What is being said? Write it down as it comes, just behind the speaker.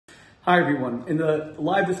Hi everyone. In the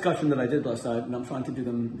live discussion that I did last night, and I'm trying to do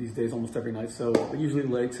them these days almost every night, so I usually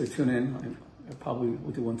like to tune in. I probably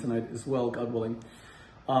will do one tonight as well, God willing.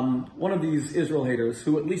 One of these Israel haters,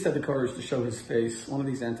 who at least had the courage to show his face, one of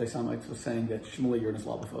these anti-Semites was saying that, Shmuley, you're an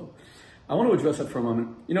Islamophobe. I want to address that for a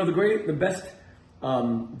moment. You know, the best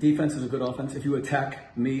defense is a good offense. If you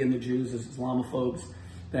attack me and the Jews as Islamophobes,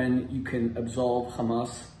 then you can absolve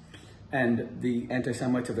Hamas and the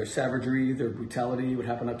anti-Semites of their savagery, their brutality, what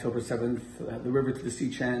happened October 7th, the River to the Sea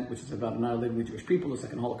chant, which is about annihilating the Jewish people, the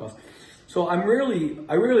second Holocaust. So I rarely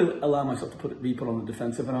allow myself to be put on the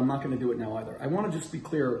defensive, and I'm not going to do it now either. I want to just be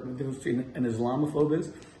clear what the difference between an Islamophobe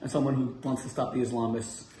is and someone who wants to stop the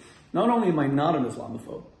Islamists. Not only am I not an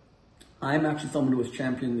Islamophobe, I'm actually someone who has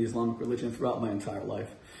championed the Islamic religion throughout my entire life.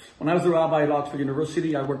 When I was a rabbi at Oxford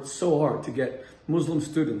University, I worked so hard to get Muslim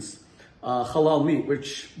students halal meat,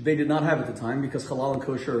 which they did not have at the time because halal and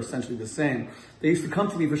kosher are essentially the same. They used to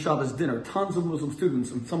come to me for Shabbos dinner, tons of Muslim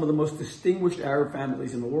students from some of the most distinguished Arab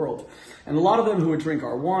families in the world. And a lot of them who would drink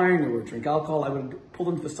our wine or would drink alcohol, I would pull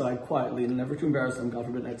them to the side quietly and never to embarrass them, God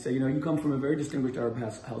forbid. I'd say, you know, you come from a very distinguished Arab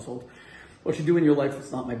household. What you do in your life,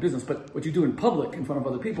 it's not my business, but what you do in public in front of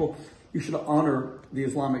other people, you should honor the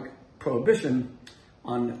Islamic prohibition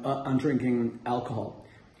on drinking alcohol.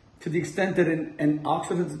 To the extent that in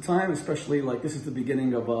Oxford at the time, especially like this is the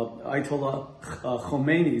beginning of Ayatollah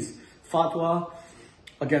Khomeini's fatwa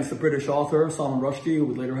against the British author Salman Rushdie, who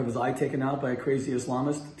would later have his eye taken out by a crazy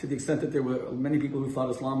Islamist, to the extent that there were many people who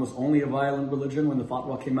thought Islam was only a violent religion when the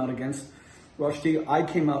fatwa came out against Rushdie. I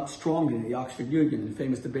came out strongly in the Oxford Union in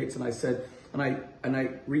famous debates, and I said, and I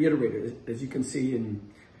reiterated, as you can see in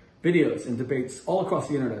videos and debates all across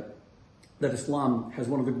the internet, that Islam has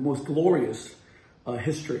one of the most glorious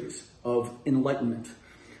histories of enlightenment.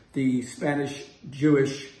 The Spanish,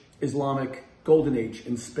 Jewish, Islamic golden age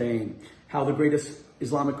in Spain, how the greatest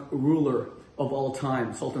Islamic ruler of all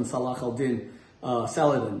time, Sultan Salah al-Din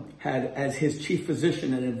Saladin, had as his chief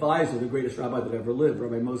physician and advisor the greatest rabbi that ever lived,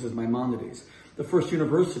 Rabbi Moses Maimonides. The first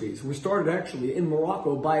universities were started actually in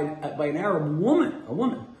Morocco by an Arab woman, a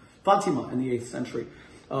woman, Fatima, in the 8th century.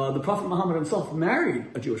 The Prophet Muhammad himself married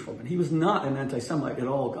a Jewish woman. He was not an anti-Semite at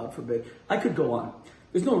all, God forbid. I could go on.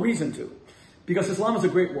 There's no reason to, because Islam is a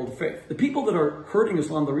great world faith. The people that are hurting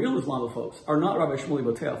Islam, the real Islamophobes, are not Rabbi Shmuley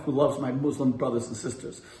Boteach, who loves my Muslim brothers and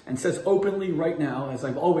sisters, and says openly right now, as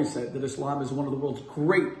I've always said, that Islam is one of the world's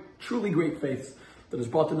great, truly great faiths that has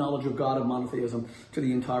brought the knowledge of God and monotheism to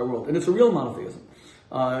the entire world. And it's a real monotheism.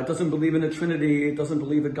 It doesn't believe in a trinity. It doesn't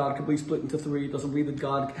believe that God could be split into three. It doesn't believe that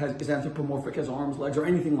God is anthropomorphic, has arms, legs, or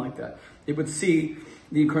anything like that. It would see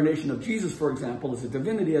the incarnation of Jesus, for example, as a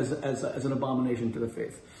divinity, as an abomination to the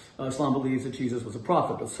faith. Islam believes that Jesus was a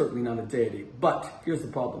prophet, but certainly not a deity. But here's the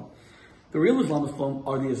problem. The real Islamists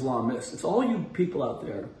are the Islamists. It's all you people out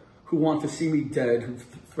there who want to see me dead, who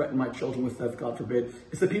threaten my children with death, God forbid.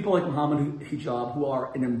 It's the people like Muhammad Hijab who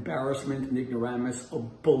are an embarrassment, an ignoramus, a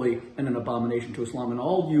bully, and an abomination to Islam. And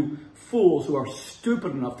all you fools who are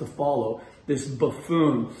stupid enough to follow this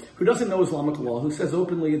buffoon who doesn't know Islamic law, who says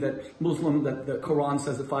openly that the Quran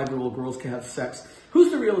says that 5-year-old girls can have sex. Who's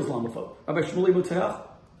the real Islamophobe? Rabbi Shmuley Boteach,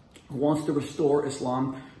 who wants to restore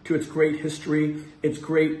Islam to its great history, its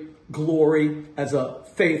great glory as a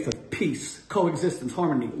faith of peace, coexistence,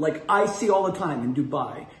 harmony, like I see all the time in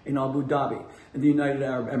Dubai, in Abu Dhabi, in the United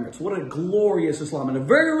Arab Emirates. What a glorious Islam, in a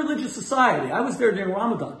very religious society. I was there during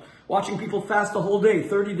Ramadan, watching people fast the whole day,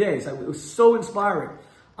 30 days. It was so inspiring.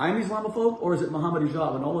 I'm Islamophobe, or is it Muhammad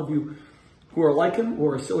Hijab and all of you who are like him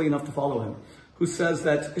or are silly enough to follow him, who says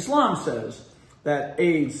that Islam says that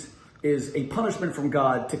AIDS is a punishment from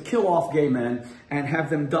God to kill off gay men and have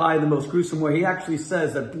them die the most gruesome way. He actually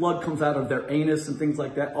says that blood comes out of their anus and things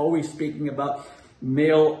like that, always speaking about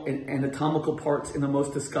male and anatomical parts in the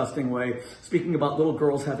most disgusting way, speaking about little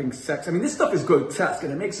girls having sex. I mean, this stuff is grotesque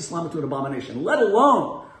and it makes Islam into an abomination, let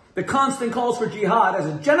alone the constant calls for jihad as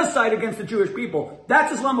a genocide against the Jewish people.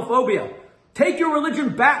 That's Islamophobia. Take your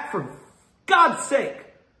religion back, for God's sake.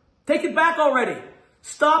 Take it back already.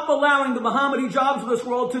 Stop allowing the Muhammad Hijabs of this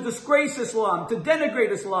world to disgrace Islam, to denigrate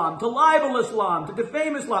Islam, to libel Islam, to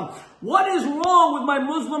defame Islam. What is wrong with my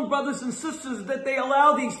Muslim brothers and sisters that they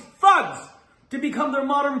allow these thugs to become their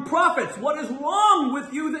modern prophets? What is wrong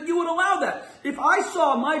with you that you would allow that? If I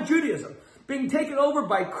saw my Judaism being taken over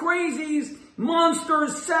by crazies,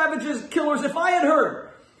 monsters, savages, killers, if I had heard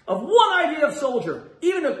of one IDF soldier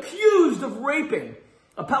even accused of raping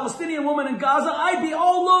a Palestinian woman in Gaza, I'd be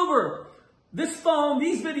all over this phone,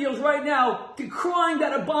 these videos right now, decrying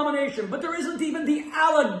that abomination. But there isn't even the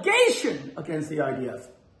allegation against the IDF.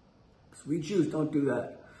 So we Jews don't do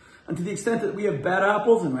that. And to the extent that we have bad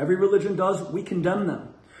apples, and every religion does, we condemn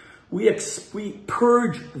them. We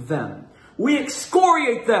purge them. We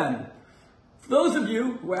excoriate them. For those of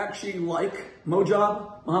you who actually like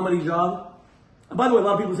Mojab, Muhammad Hijab, and by the way, a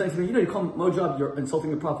lot of people say to me, you call him Mojab, you're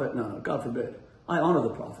insulting the Prophet. No, God forbid. I honor the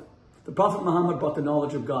Prophet. The Prophet Muhammad brought the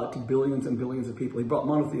knowledge of God to billions and billions of people. He brought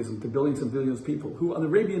monotheism to billions and billions of people who on the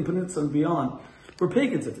Arabian Peninsula and beyond were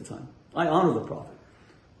pagans at the time. I honor the Prophet.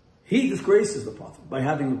 He disgraces the Prophet by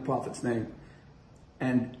having the Prophet's name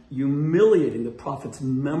and humiliating the Prophet's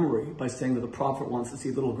memory by saying that the Prophet wants to see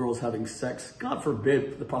little girls having sex. God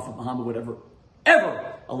forbid the Prophet Muhammad would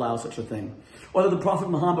ever allow such a thing. Or that the Prophet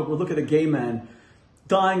Muhammad would look at a gay man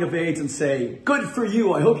dying of AIDS and say, good for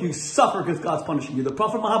you, I hope you suffer because God's punishing you. The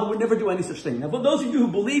Prophet Muhammad would never do any such thing. Now, for those of you who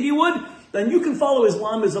believe he would, then you can follow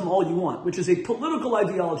Islamism all you want, which is a political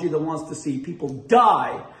ideology that wants to see people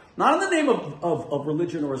die, not in the name of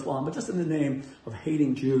religion or Islam, but just in the name of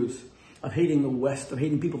hating Jews, of hating the West, of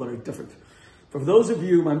hating people that are different. For those of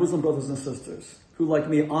you, my Muslim brothers and sisters, who like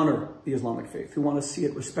me honor the Islamic faith, who want to see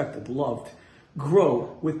it respected, loved,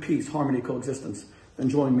 grow with peace, harmony, coexistence, then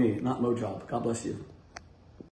join me, not Mojab. God bless you.